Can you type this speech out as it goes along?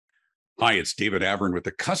Hi, it's David Avrin with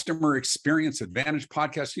the Customer Experience Advantage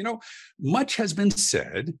podcast. Much has been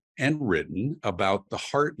said and written about the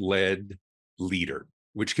heart-led leader,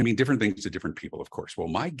 which can mean different things to different people, of course. Well,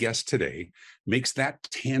 my guest today makes that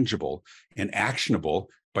tangible and actionable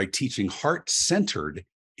by teaching heart-centered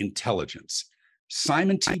intelligence.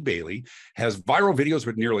 Simon T. Bailey has viral videos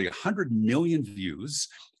with nearly 100 million views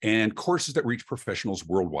and courses that reach professionals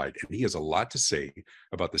worldwide. And he has a lot to say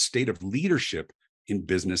about the state of leadership in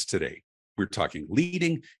business today. We're talking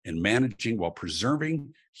leading and managing while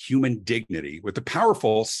preserving human dignity with the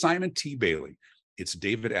powerful Simon T. Bailey. It's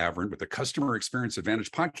David Avrin with the Customer Experience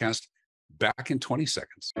Advantage podcast, back in 20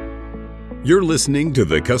 seconds. You're listening to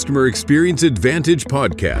the Customer Experience Advantage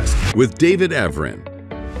podcast with David Avrin,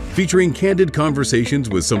 featuring candid conversations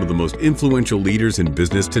with some of the most influential leaders in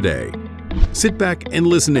business today. Sit back and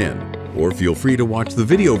listen in, or feel free to watch the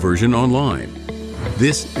video version online.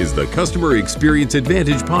 This is the Customer Experience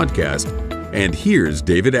Advantage podcast, and here's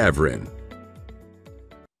David Avrin.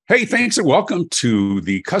 Hey, thanks and welcome to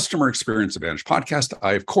the Customer Experience Advantage podcast.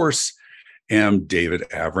 I, of course, am David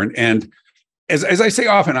Avrin. And as I say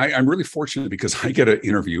often, I'm really fortunate because I get to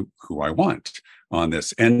interview who I want on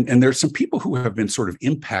this. And there's some people who have been sort of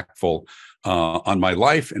impactful on my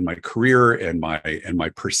life and my career and my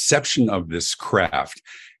perception of this craft.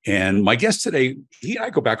 And my guest today, he and I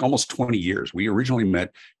go back almost 20 years. We originally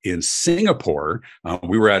met in Singapore.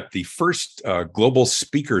 We were at the first Global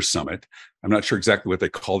Speaker Summit. I'm not sure exactly what they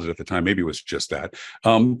called it at the time. Maybe it was just that.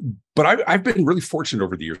 But I've been really fortunate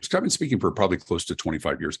over the years. I've been speaking for probably close to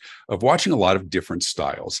 25 years of watching a lot of different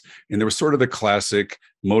styles. And there was sort of the classic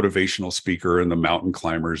motivational speaker and the mountain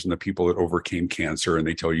climbers and the people that overcame cancer. And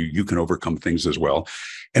they tell you, you can overcome things as well.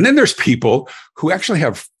 And then there's people who actually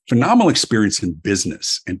have phenomenal experience in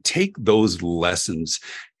business and take those lessons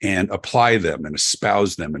and apply them and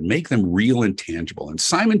espouse them and make them real and tangible. And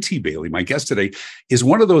Simon T. Bailey, my guest today, is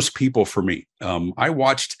one of those people for me. I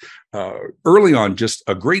watched early on just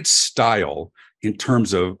a great style in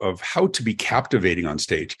terms of how to be captivating on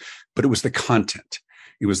stage, but it was the content.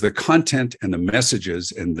 It was the content and the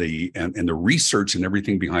messages and the research and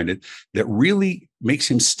everything behind it that really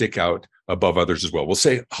makes him stick out above others as well. We'll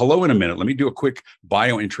say hello in a minute. Let me do a quick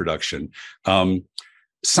bio introduction.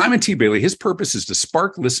 Simon T. Bailey, his purpose is to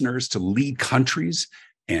spark listeners to lead countries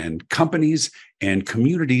and companies and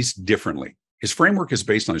communities differently. His framework is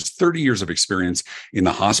based on his 30 years of experience in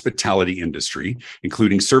the hospitality industry,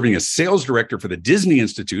 including serving as sales director for the Disney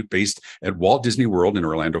Institute based at Walt Disney World in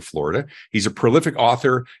Orlando, Florida. He's a prolific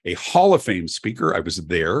author, a Hall of Fame speaker. I was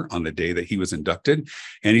there on the day that he was inducted.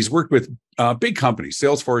 And he's worked with big companies,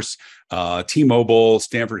 Salesforce, T-Mobile,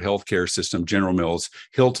 Stanford Healthcare System, General Mills,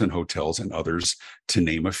 Hilton Hotels, and others, to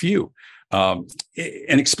name a few. An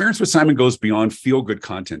experience with Simon goes beyond feel-good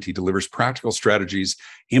content. He delivers practical strategies,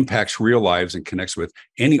 impacts real lives, and connects with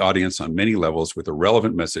any audience on many levels with a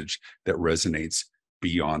relevant message that resonates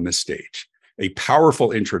beyond the stage. A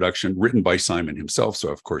powerful introduction written by Simon himself, so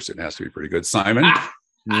of course it has to be pretty good. Simon,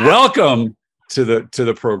 welcome to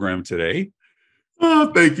the program today.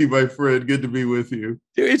 Oh, thank you, my friend. Good to be with you.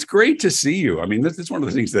 It's great to see you. I mean, this is one of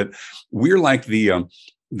the things that we're like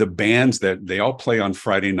the bands that they all play on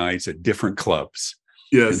Friday nights at different clubs.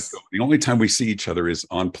 Yes. So the only time we see each other is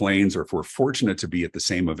on planes or if we're fortunate to be at the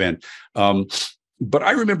same event. But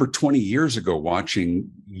I remember 20 years ago watching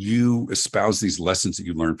you espouse these lessons that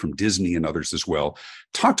you learned from Disney and others as well.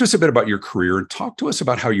 Talk to us a bit about your career and talk to us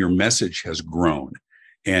about how your message has grown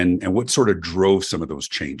and what sort of drove some of those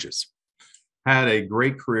changes. Had a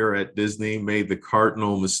great career at Disney, made the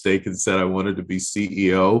cardinal mistake and said I wanted to be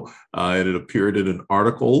CEO. And it appeared in an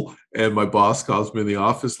article. And my boss calls me in the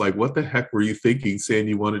office like, what the heck were you thinking saying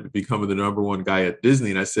you wanted to become the number one guy at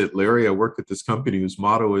Disney? And I said, Larry, I work at this company whose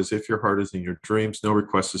motto is, if your heart is in your dreams, no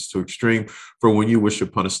request is too extreme. For when you wish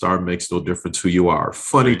upon a star, it makes no difference who you are.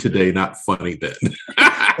 Funny today, not funny then.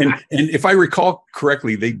 and if I recall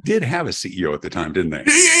correctly, they did have a CEO at the time, didn't they?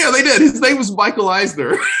 Yeah, they did. His name was Michael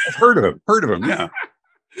Eisner. I've heard of him, yeah.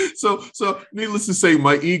 So needless to say,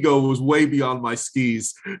 my ego was way beyond my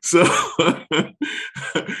skis. So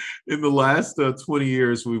in the last 20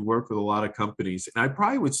 years, we've worked with a lot of companies. And I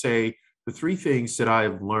probably would say the three things that I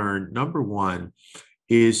have learned, number one,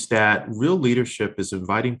 is that real leadership is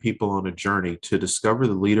inviting people on a journey to discover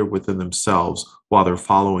the leader within themselves while they're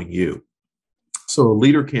following you. So a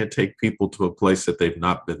leader can't take people to a place that they've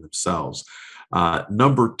not been themselves.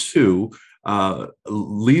 Number two,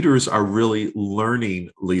 leaders are really learning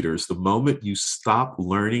leaders. The moment you stop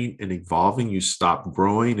learning and evolving, you stop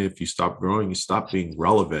growing. If you stop growing, you stop being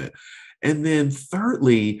relevant. And then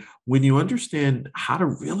thirdly, when you understand how to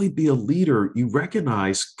really be a leader, you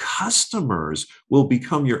recognize customers will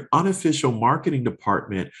become your unofficial marketing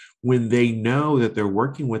department when they know that they're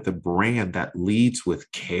working with a brand that leads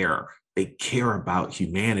with care. They care about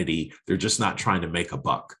humanity. They're just not trying to make a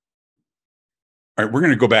buck. All right, we're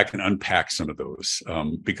going to go back and unpack some of those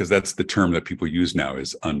because that's the term that people use now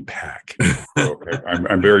is unpack. So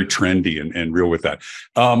I'm very trendy and real with that.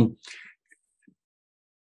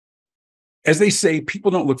 As they say, people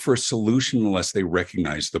don't look for a solution unless they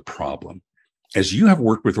recognize the problem. As you have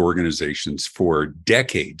worked with organizations for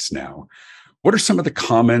decades now, what are some of the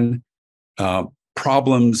common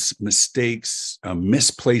problems, mistakes,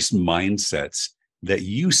 misplaced mindsets that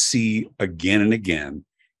you see again and again?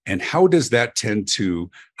 And how does that tend to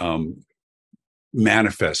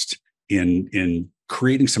manifest in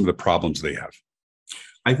creating some of the problems they have?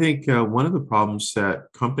 I think one of the problems that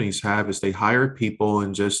companies have is they hire people,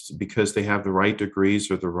 and just because they have the right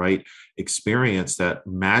degrees or the right experience, that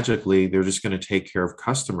magically they're just going to take care of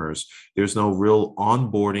customers. There's no real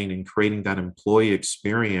onboarding and creating that employee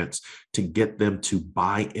experience to get them to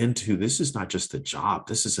buy into this is not just a job.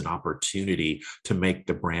 This is an opportunity to make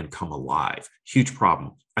the brand come alive. Huge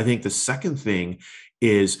problem. I think the second thing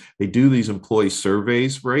is they do these employee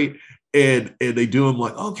surveys, right? And they do them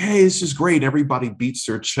like, okay, this is great. Everybody beats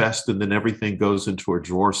their chest, and then everything goes into a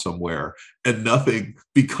drawer somewhere, and nothing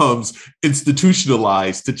becomes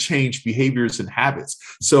institutionalized to change behaviors and habits.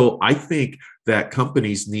 So I think that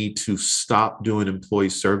companies need to stop doing employee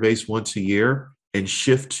surveys once a year and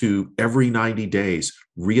shift to every 90 days,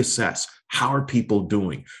 reassess. How are people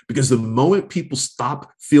doing? Because the moment people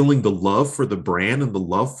stop feeling the love for the brand and the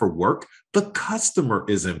love for work, the customer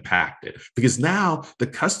is impacted, because now the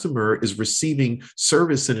customer is receiving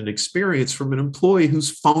service and an experience from an employee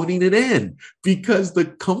who's phoning it in because the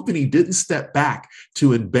company didn't step back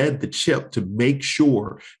to embed the chip to make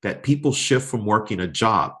sure that people shift from working a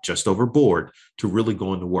job just overboard to really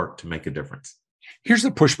going to work to make a difference. Here's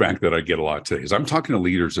the pushback that I get a lot today is I'm talking to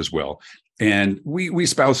leaders as well. And we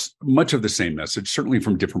espouse much of the same message, certainly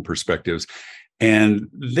from different perspectives. And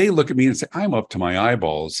they look at me and say, I'm up to my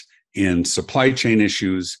eyeballs in supply chain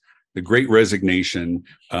issues, the great resignation,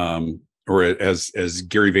 or as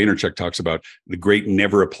Gary Vaynerchuk talks about, the great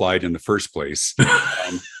never applied in the first place.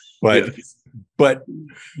 But Yes. but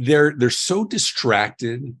they're so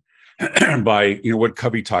distracted by what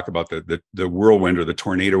Covey talked about, the whirlwind or the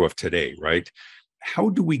tornado of today, right? How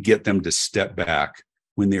do we get them to step back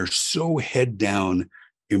when they're so head down,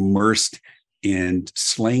 immersed in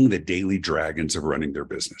slaying the daily dragons of running their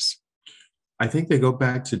business? I think they go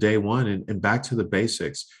back to day one and back to the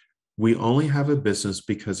basics. We only have a business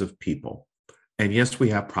because of people. And yes, we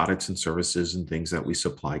have products and services and things that we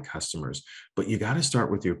supply customers, but you got to start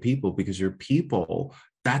with your people, because your people,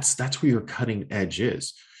 that's where your cutting edge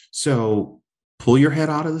is. So pull your head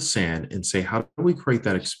out of the sand and say, how do we create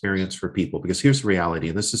that experience for people? Because here's the reality,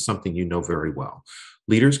 and this is something you know very well.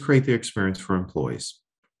 Leaders create the experience for employees.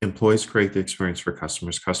 Employees create the experience for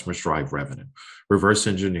customers. Customers drive revenue. Reverse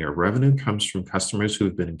engineer. Revenue comes from customers who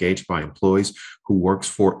have been engaged by employees, who works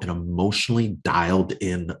for an emotionally dialed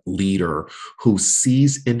in leader who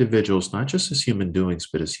sees individuals not just as human doings,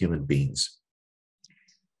 but as human beings.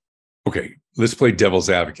 Okay, let's play devil's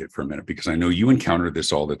advocate for a minute, because I know you encounter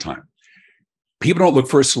this all the time. People don't look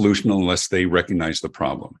for a solution unless they recognize the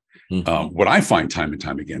problem. Mm-hmm. What I find time and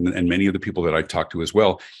time again, and many of the people that I talk to as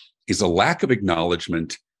well, is a lack of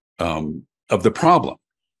acknowledgement of the problem.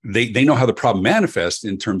 They know how the problem manifests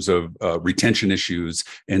in terms of retention issues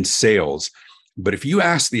and sales. But if you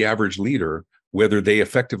ask the average leader whether they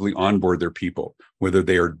effectively onboard their people, whether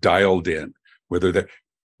they are dialed in, whether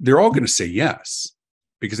they're all going to say yes,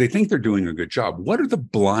 because they think they're doing a good job. What are the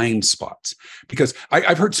blind spots? Because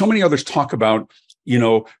I've heard so many others talk about,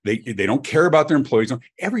 they don't care about their employees.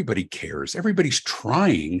 Everybody cares. Everybody's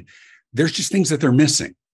trying. There's just things that they're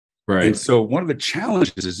missing. Right. And so one of the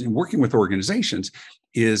challenges is in working with organizations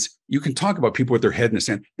is you can talk about people with their head in the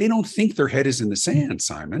sand. They don't think their head is in the sand,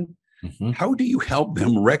 Simon. Mm-hmm. How do you help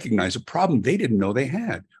them recognize a problem they didn't know they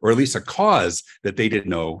had, or at least a cause that they didn't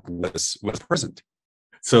know was present?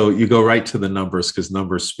 So you go right to the numbers, because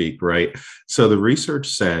numbers speak, right? So the research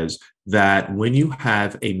says that when you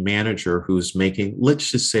have a manager who's making,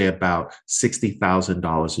 let's just say, about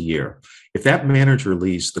 $60,000 a year, if that manager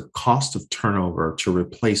leaves, the cost of turnover to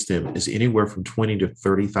replace them is anywhere from $20,000 to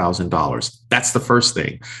 $30,000. That's the first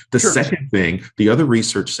thing. The second thing, the other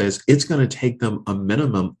research says it's going to take them a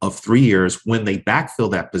minimum of 3 years when they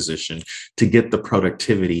backfill that position to get the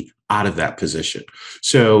productivity out of that position.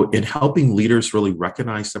 So in helping leaders really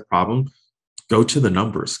recognize the problem, go to the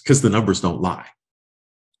numbers, because the numbers don't lie.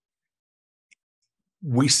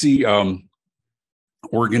 we see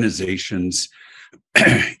organizations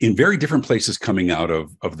in very different places coming out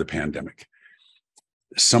of the pandemic.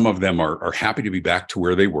 Some of them are happy to be back to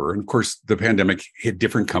where they were. And of course, the pandemic hit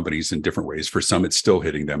different companies in different ways. For some, it's still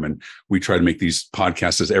hitting them. And we try to make these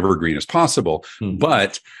podcasts as evergreen as possible.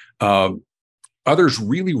 But others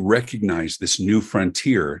really recognize this new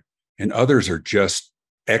frontier, and others are just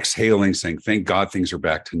exhaling, saying, thank God things are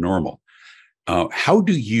back to normal. How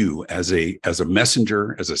do you, as a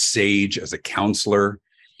messenger, as a sage, as a counselor,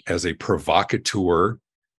 as a provocateur,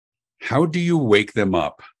 how do you wake them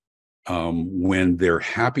up when they're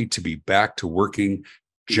happy to be back to working,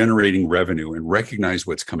 generating revenue, and recognize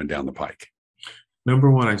what's coming down the pike? Number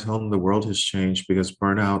one, I tell them the world has changed because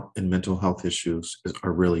burnout and mental health issues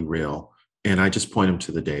are really real. And I just point them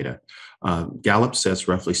to the data. Gallup says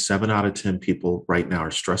roughly 7 out of 10 people right now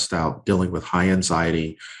are stressed out, dealing with high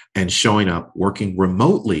anxiety, and showing up, working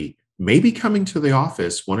remotely, maybe coming to the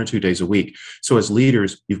office 1 or 2 days a week. So as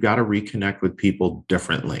leaders, you've got to reconnect with people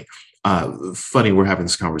differently. Funny, we're having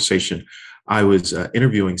this conversation. I was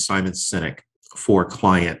interviewing Simon Sinek for a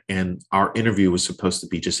client, and our interview was supposed to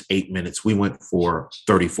be just 8 minutes. We went for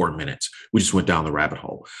 34 minutes. We just went down the rabbit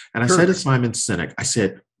hole. And I said to Simon Sinek, I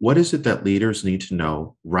said, what is it that leaders need to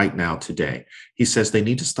know right now today? He says they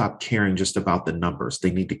need to stop caring just about the numbers. They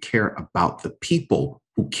need to care about the people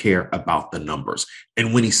who care about the numbers.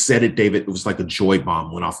 And when he said it, David, it was like a joy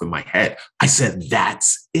bomb went off in my head. I said,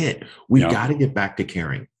 that's it. We've got to get back to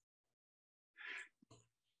caring.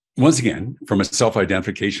 Once again, from a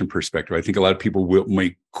self-identification perspective, I think a lot of people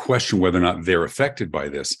may question whether or not they're affected by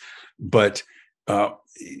this. But part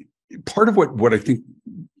of what I think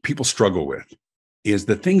people struggle with is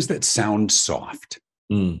the things that sound soft,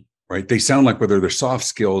 right? They sound like, whether they're soft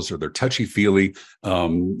skills or they're touchy-feely.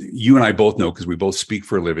 You and I both know, because we both speak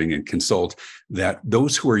for a living and consult, that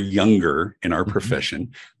those who are younger in our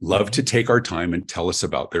profession love to take our time and tell us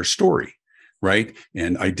about their story. Right.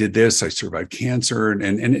 And I did this, I survived cancer,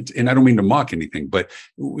 and I don't mean to mock anything, but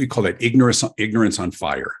we call that ignorance on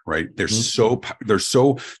fire, right? They so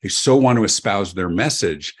want to espouse their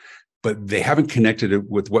message, but they haven't connected it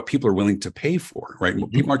with what people are willing to pay for, right?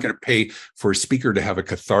 People aren't going to pay for a speaker to have a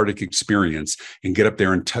cathartic experience and get up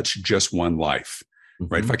there and touch just one life.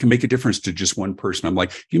 Right. If I can make a difference to just one person, I'm like,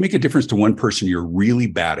 if you make a difference to one person, you're really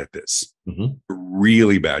bad at this.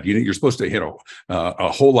 Really bad. You're supposed to hit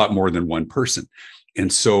a whole lot more than one person.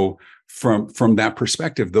 And so from that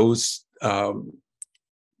perspective, those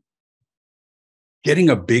getting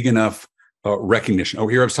a big enough recognition. Oh,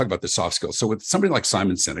 here I was talking about the soft skills. So with somebody like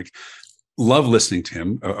Simon Sinek, love listening to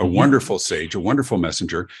him, a wonderful sage, a wonderful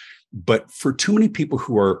messenger. But for too many people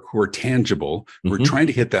who are tangible, who are trying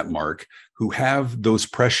to hit that mark, who have those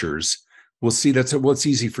pressures, we'll see it's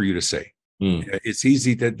easy for you to say. It's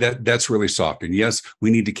easy that's really soft. And yes, we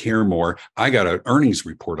need to care more. I got an earnings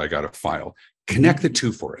report I got to file. Connect the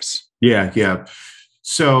two for us. Yeah.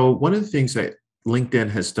 So one of the things that LinkedIn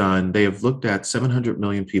has done, they have looked at 700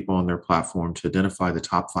 million people on their platform to identify the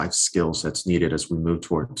top 5 skills that's needed as we move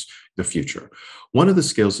towards the future. One of the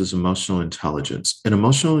skills is emotional intelligence. And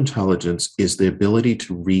emotional intelligence is the ability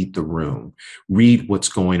to read the room, read what's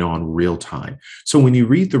going on real time. So when you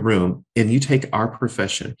read the room and you take our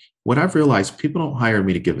profession, what I've realized, people don't hire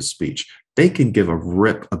me to give a speech. They can give a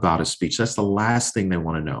rip about a speech. That's the last thing they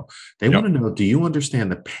want to know. They want to know, do you understand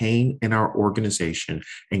the pain in our organization?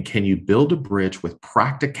 And can you build a bridge with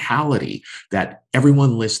practicality that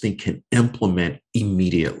everyone listening can implement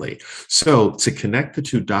immediately? So to connect the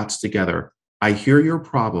two dots together, I hear your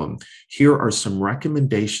problem. Here are some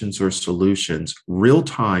recommendations or solutions, real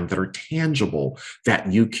time, that are tangible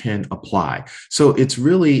that you can apply. So it's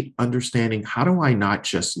really understanding, how do I not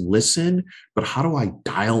just listen, but how do I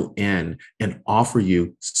dial in and offer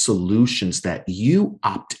you solutions that you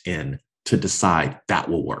opt in to decide that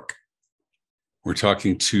will work? We're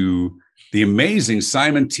talking to the amazing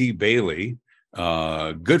Simon T. Bailey,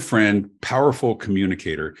 good friend, powerful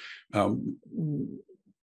communicator.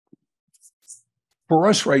 For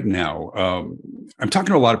us right now, I'm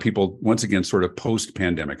talking to a lot of people, once again, sort of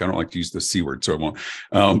post-pandemic. I don't like to use the C word, so I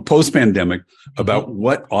won't. Post-pandemic, about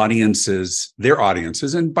what their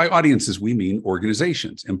audiences, and by audiences, we mean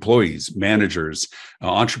organizations, employees, managers,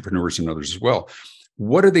 entrepreneurs, and others as well.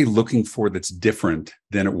 What are they looking for that's different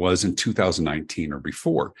than it was in 2019 or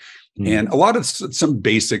before? And a lot of some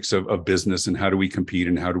basics of business and how do we compete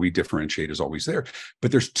and how do we differentiate is always there.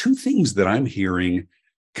 But there's 2 things that I'm hearing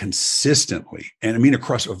consistently, and I mean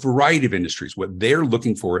across a variety of industries, what they're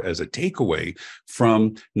looking for as a takeaway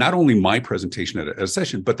from not only my presentation at a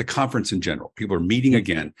session, but the conference in general. People are meeting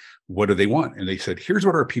again. What do they want? And they said, here's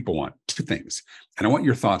what our people want, two things. And I want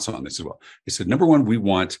your thoughts on this as well. They said, number one, we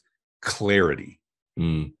want clarity.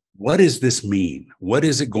 What does this mean? What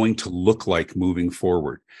is it going to look like moving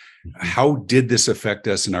forward? How did this affect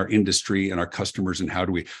us in our industry and our customers, and how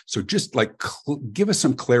do we? So just like give us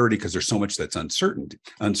some clarity, because there's so much that's uncertain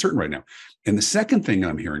right now. And the second thing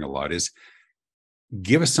I'm hearing a lot is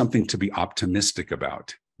give us something to be optimistic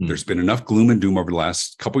about. There's been enough gloom and doom over the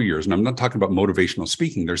last couple of years, and I'm not talking about motivational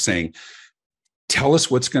speaking. They're saying, tell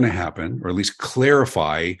us what's going to happen, or at least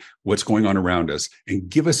clarify what's going on around us, and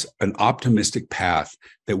give us an optimistic path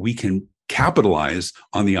that we can capitalize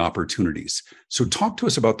on the opportunities. So talk to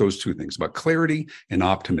us about those two things, about clarity and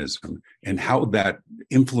optimism, and how that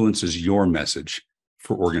influences your message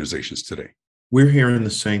for organizations today. We're hearing the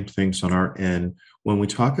same things on our end. When we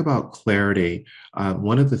talk about clarity,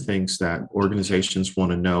 one of the things that organizations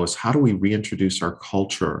want to know is, how do we reintroduce our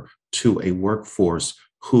culture to a workforce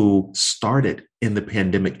who started in the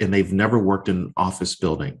pandemic and they've never worked in an office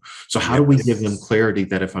building? So how do we give them clarity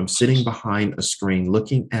that if I'm sitting behind a screen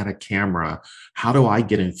looking at a camera, how do I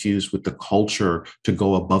get infused with the culture to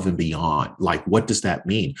go above and beyond? Like, what does that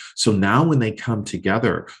mean? So now when they come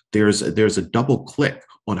together, there's a double click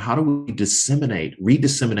on how do we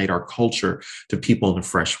redisseminate our culture to people in a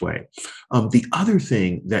fresh way. The other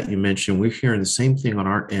thing that you mentioned, we're hearing the same thing on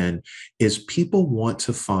our end, is people want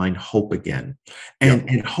to find hope again.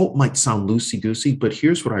 And hope might sound loosey-goosey, but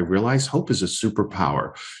here's what I realized: hope is a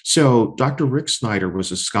superpower. So Dr. Rick Snyder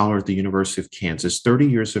was a scholar at the University of Kansas. 30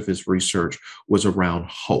 years of his research was around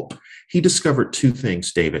hope. He discovered two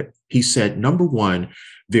things, David. He said, number one,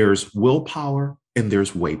 there's willpower and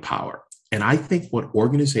there's way power. And I think what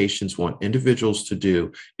organizations want individuals to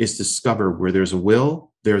do is discover where there's a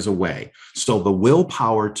will, there's a way. So the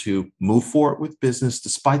willpower to move forward with business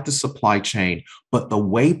despite the supply chain, but the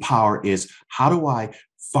way power is, how do I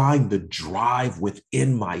find the drive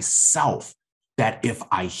within myself that if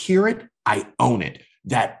I hear it, I own it,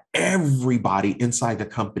 that everybody inside the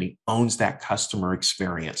company owns that customer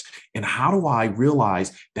experience. And how do I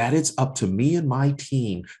realize that it's up to me and my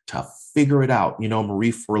team to figure it out? You know,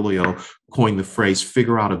 Marie Forleo coined the phrase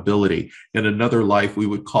figure out ability. In another life, we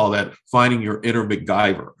would call that finding your inner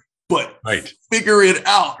MacGyver. But figure it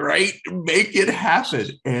out, right? Make it happen.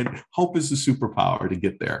 And hope is the superpower to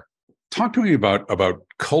get there. Talk to me about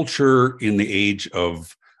culture in the age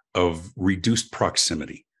of reduced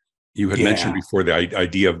proximity. You had mentioned before the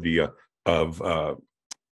idea of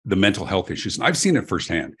the mental health issues, and I've seen it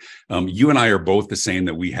firsthand. You and I are both the same,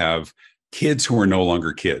 that we have kids who are no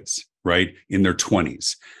longer kids, right, in their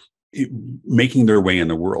 20s, making their way in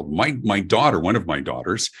the world. My daughter, one of my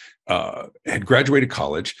daughters, had graduated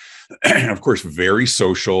college, and of course, very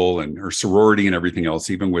social, and her sorority and everything else,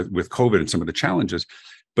 even with COVID and some of the challenges.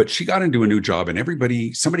 But she got into a new job,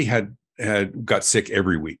 and somebody had got sick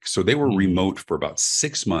every week. So they were remote for about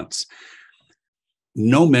 6 months.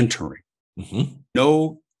 No mentoring,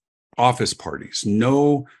 no office parties,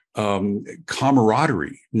 no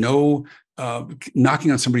camaraderie, no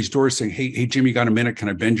knocking on somebody's door saying, hey, Jim, you got a minute? Can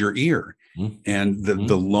I bend your ear? And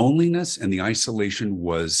the loneliness and the isolation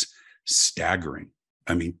was staggering.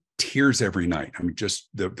 I mean, tears every night. I mean, just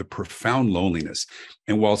the profound loneliness.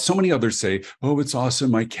 And while so many others say, oh, it's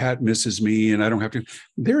awesome, my cat misses me and I don't have to,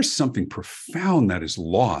 there's something profound that is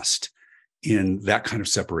lost in that kind of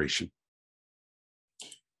separation.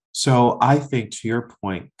 So I think, to your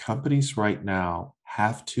point, companies right now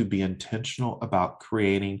have to be intentional about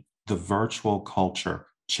creating the virtual culture,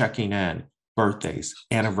 checking in, birthdays,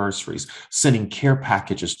 anniversaries, sending care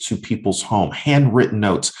packages to people's home, handwritten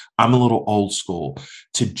notes. I'm a little old school,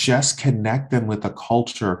 to just connect them with a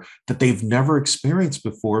culture that they've never experienced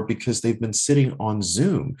before because they've been sitting on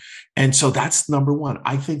Zoom. And so that's number one.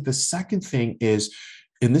 I think the second thing is,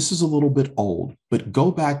 and this is a little bit old, but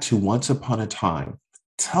go back to once upon a time.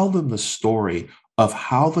 Tell them the story of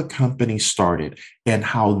how the company started and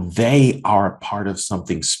how they are a part of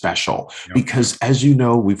something special. Yep. Because as you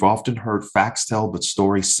know, we've often heard facts tell, but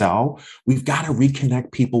stories sell. We've got to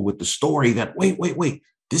reconnect people with the story that, wait,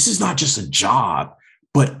 this is not just a job,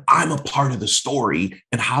 but I'm a part of the story.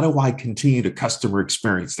 And how do I continue to customer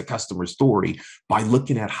experience the customer story? By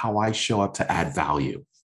looking at how I show up to add value.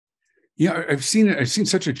 Yeah, I've seen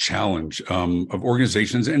such a challenge of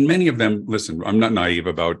organizations, and many of them, listen, I'm not naive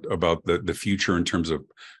about the future in terms of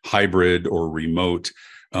hybrid or remote,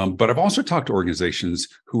 but I've also talked to organizations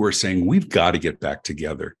who are saying, we've got to get back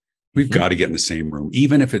together. We've got to get in the same room,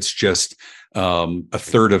 even if it's just a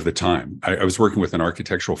third of the time. I was working with an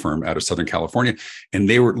architectural firm out of Southern California, and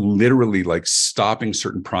they were literally like stopping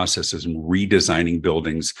certain processes and redesigning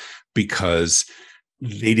buildings because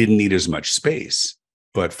they didn't need as much space.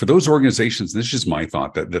 But for those organizations, this is just my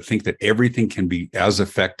thought, that think that everything can be as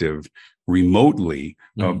effective remotely,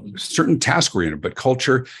 certain task oriented, but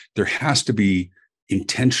culture, there has to be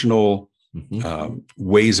intentional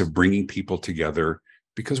ways of bringing people together,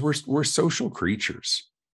 because we're social creatures.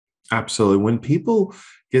 Absolutely. When people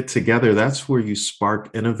get together, that's where you spark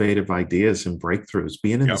innovative ideas and breakthroughs.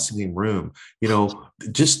 Being in the same room,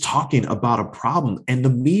 just talking about a problem, and the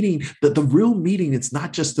meeting, the real meeting, it's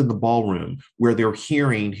not just in the ballroom where they're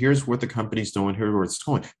hearing, here's what the company's doing, here's where it's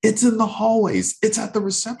going. It's in the hallways, it's at the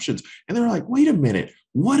receptions. And they're like, wait a minute,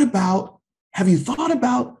 have you thought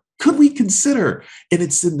about, could we consider? And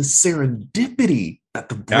it's in the serendipity that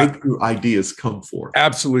the breakthrough ideas come forth.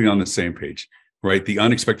 Absolutely on the same page, right? The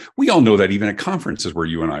unexpected. We all know that even at conferences where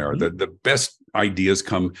you and I are, the best ideas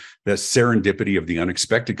come, the serendipity of the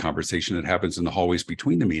unexpected conversation that happens in the hallways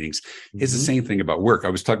between the meetings is the same thing about work. I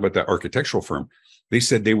was talking about that architectural firm. They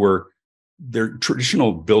said their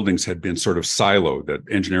traditional buildings had been sort of siloed, that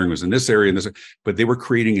engineering was in this area and this, but they were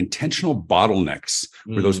creating intentional bottlenecks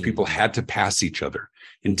where those people had to pass each other.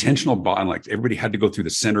 Intentional bottlenecks. Everybody had to go through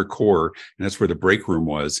the center core, and that's where the break room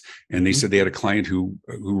was. And they said they had a client who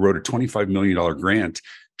wrote a $25 million grant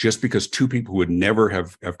just because two people who would never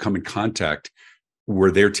have come in contact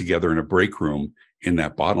were there together in a break room in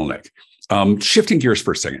that bottleneck. Shifting gears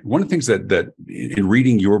for a second, one of the things that in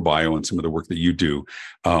reading your bio and some of the work that you do,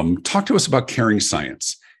 talk to us about caring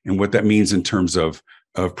science and what that means in terms of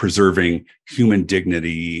preserving human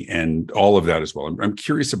dignity and all of that as well. I'm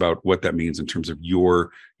curious about what that means in terms of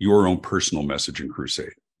your own personal message and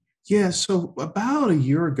crusade. Yeah, so about a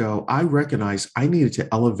year ago, I recognized I needed to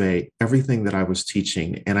elevate everything that I was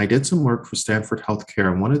teaching. And I did some work for Stanford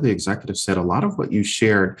Healthcare. And one of the executives said, a lot of what you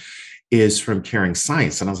shared is from Caring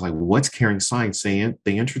Science. And I was like, well, what's Caring Science? They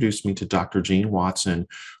introduced me to Dr. Jean Watson,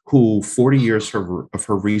 who 40 years of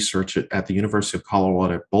her research at the University of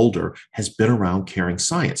Colorado at Boulder has been around caring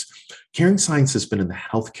science. Caring science has been in the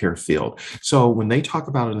healthcare field. So when they talk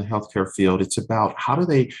about it in the healthcare field, it's about how do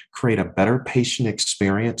they create a better patient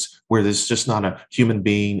experience where there's just not a human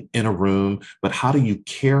being in a room, but how do you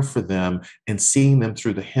care for them and seeing them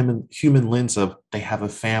through the human lens of they have a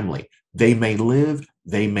family. They may live,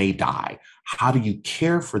 they may die. How do you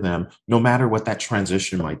care for them no matter what that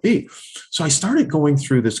transition might be? So I started going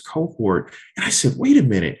through this cohort and I said, wait a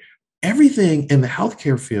minute, everything in the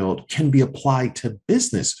healthcare field can be applied to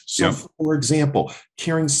business. So for example,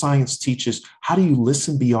 Caring Science teaches how do you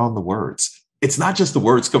listen beyond the words? It's not just the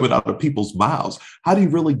words coming out of people's mouths. How do you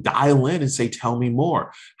really dial in and say, tell me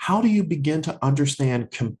more? How do you begin to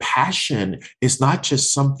understand compassion is not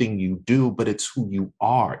just something you do, but it's who you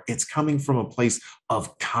are. It's coming from a place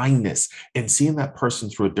of kindness and seeing that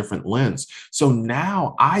person through a different lens. So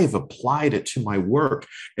now I have applied it to my work.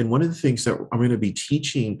 And one of the things that I'm going to be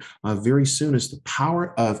teaching very soon is the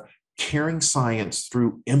power of caring science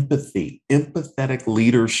through empathy, empathetic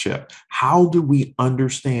leadership. How do we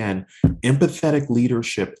understand empathetic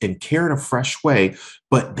leadership and care in a fresh way,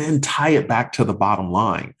 but then tie it back to the bottom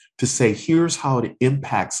line to say, here's how it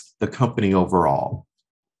impacts the company overall?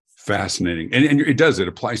 Fascinating. And it does, it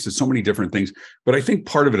applies to so many different things. But I think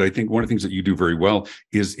part of it, I think one of the things that you do very well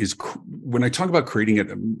is when I talk about creating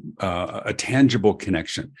a tangible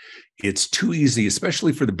connection, it's too easy,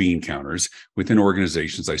 especially for the bean counters within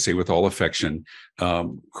organizations, I say with all affection,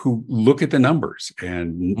 who look at the numbers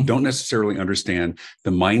and don't necessarily understand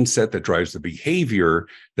the mindset that drives the behavior,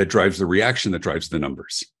 that drives the reaction, that drives the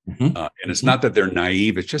numbers. And it's not that they're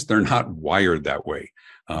naive, it's just they're not wired that way.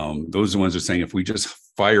 Those are the ones who are saying, if we just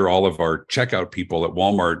fire all of our checkout people at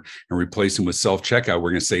Walmart and replace them with self-checkout, we're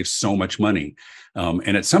going to save so much money.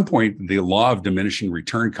 And at some point, the law of diminishing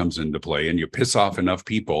return comes into play, and you piss off enough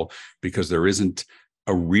people because there isn't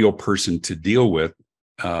a real person to deal with.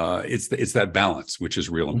 It's that balance, which is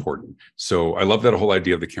real important. So I love that whole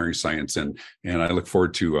idea of the caring science, and I look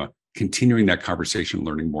forward to continuing that conversation,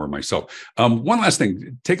 learning more myself. One last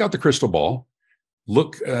thing, take out the crystal ball,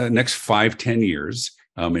 look next 5-10 years.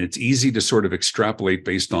 And it's easy to sort of extrapolate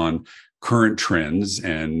based on current trends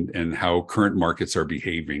and how current markets are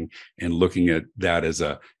behaving, and looking at that as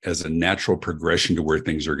a natural progression to where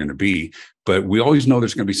things are going to be. But we always know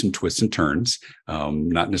there's going to be some twists and turns,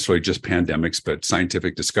 not necessarily just pandemics, but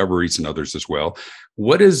scientific discoveries and others as well.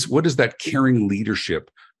 What is that caring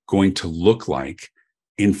leadership going to look like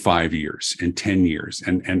in 5 years, in 10 years?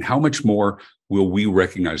 And how much more will we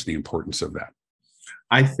recognize the importance of that?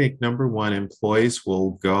 I think number one, employees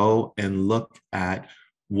will go and look at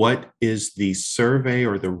what is the survey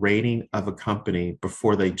or the rating of a company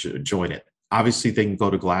before they join it. Obviously, they can go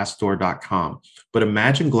to glassdoor.com, but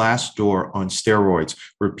imagine Glassdoor on steroids,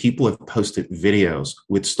 where people have posted videos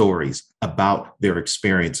with stories about their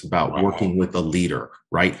experience, about working with a leader,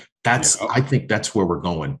 right? I think that's where we're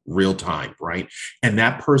going real time, right? And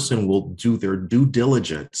that person will do their due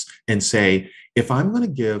diligence and say, if I'm going to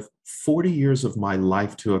give 40 years of my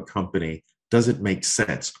life to a company, does it make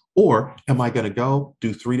sense? Or am I going to go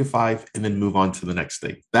do 3 to 5 and then move on to the next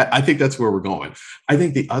thing? I think that's where we're going. I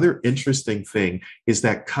think the other interesting thing is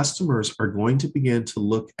that customers are going to begin to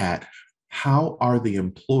look at how are the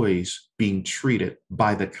employees being treated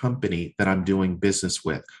by the company that I'm doing business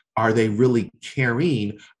with? Are they really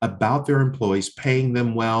caring about their employees, paying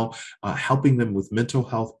them well, helping them with mental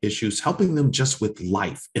health issues, helping them just with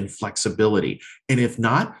life and flexibility? And if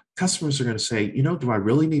not, customers are going to say, do I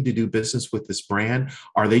really need to do business with this brand?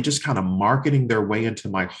 Are they just kind of marketing their way into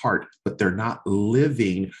my heart, but they're not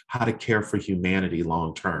living how to care for humanity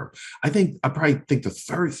long term? I probably think the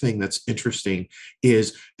third thing that's interesting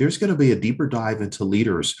is there's going to be a deeper dive into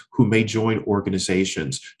leaders who may join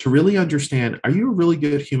organizations to really understand, are you a really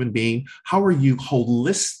good human being? How are you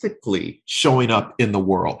holistically showing up in the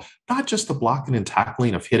world? Not just the blocking and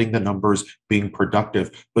tackling of hitting the numbers, being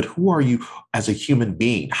productive, but who are you as a human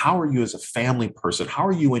being? How are you as a family person? How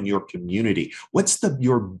are you in your community? What's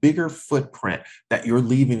your bigger footprint that you're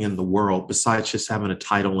leaving in the world besides just having a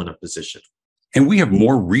title and a position? And we have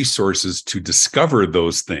more resources to discover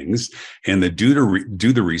those things and do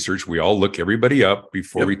the research. We all look everybody up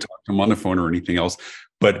before we talk to them on the phone or anything else.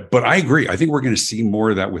 But I agree. I think we're going to see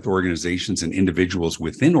more of that with organizations and individuals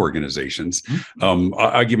within organizations.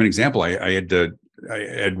 I'll give an example. I had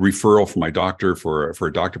referral from my doctor for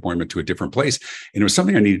a doctor appointment to a different place, and it was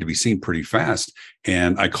something I needed to be seen pretty fast.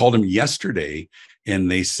 And I called him yesterday, and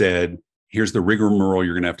they said, "Here's the rigmarole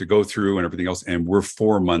you're going to have to go through and everything else." And we're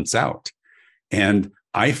 4 months out. And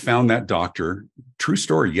I found that doctor, true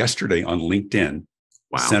story, yesterday on LinkedIn.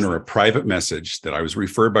 Wow. Sent her a private message that I was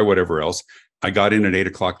referred by whatever else. I got in at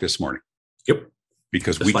 8:00 this morning. Yep.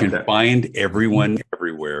 Because just we can find everyone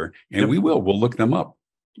everywhere, and we'll look them up.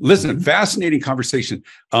 Listen, fascinating conversation.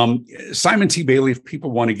 Simon T. Bailey, if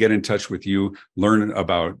people want to get in touch with you, learn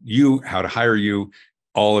about you, how to hire you,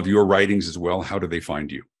 all of your writings as well, how do they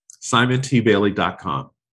find you?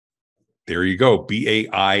 SimonTBailey.com. There you go. Bailey.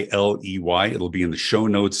 It'll be in the show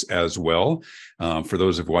notes as well. For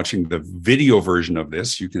those of watching the video version of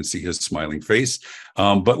this, you can see his smiling face.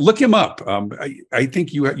 But look him up. I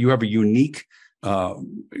think you have a unique.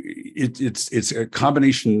 It's a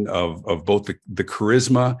combination of both the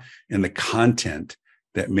charisma and the content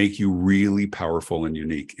that make you really powerful and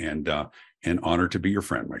unique. And an honor to be your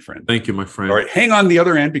friend, my friend. Thank you, my friend. All right, hang on the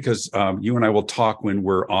other end because you and I will talk when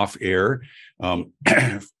we're off air.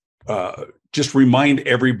 Just remind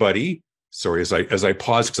everybody, sorry, as I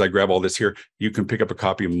pause because I grab all this here, you can pick up a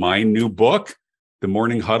copy of my new book, The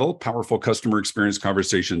Morning Huddle, Powerful Customer Experience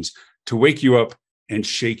Conversations to Wake You Up and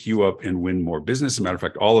Shake You Up and Win More Business. As a matter of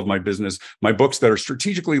fact, all of my books that are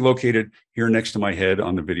strategically located here next to my head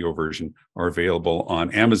on the video version are available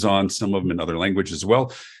on Amazon, some of them in other languages as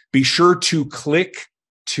well. Be sure to click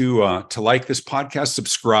to like this podcast,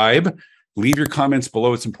 subscribe. Leave your comments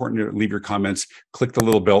below. It's important to leave your comments. Click the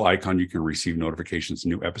little bell icon. You can receive notifications of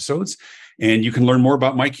new episodes. And you can learn more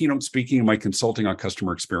about my keynote speaking and my consulting on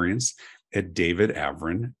customer experience at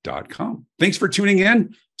davidavrin.com. Thanks for tuning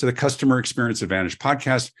in to the Customer Experience Advantage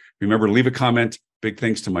podcast. Remember to leave a comment. Big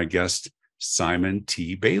thanks to my guest, Simon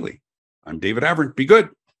T. Bailey. I'm David Avrin. Be good.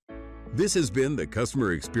 This has been the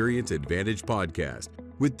Customer Experience Advantage podcast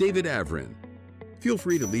with David Avrin. Feel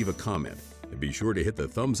free to leave a comment and be sure to hit the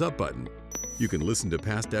thumbs up button. You can listen to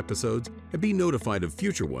past episodes and be notified of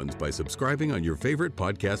future ones by subscribing on your favorite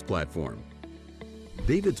podcast platform.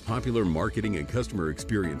 David's popular marketing and customer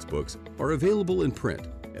experience books are available in print,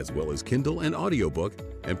 as well as Kindle and audiobook,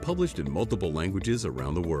 and published in multiple languages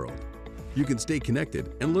around the world. You can stay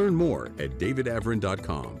connected and learn more at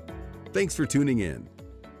davidavrin.com. Thanks for tuning in.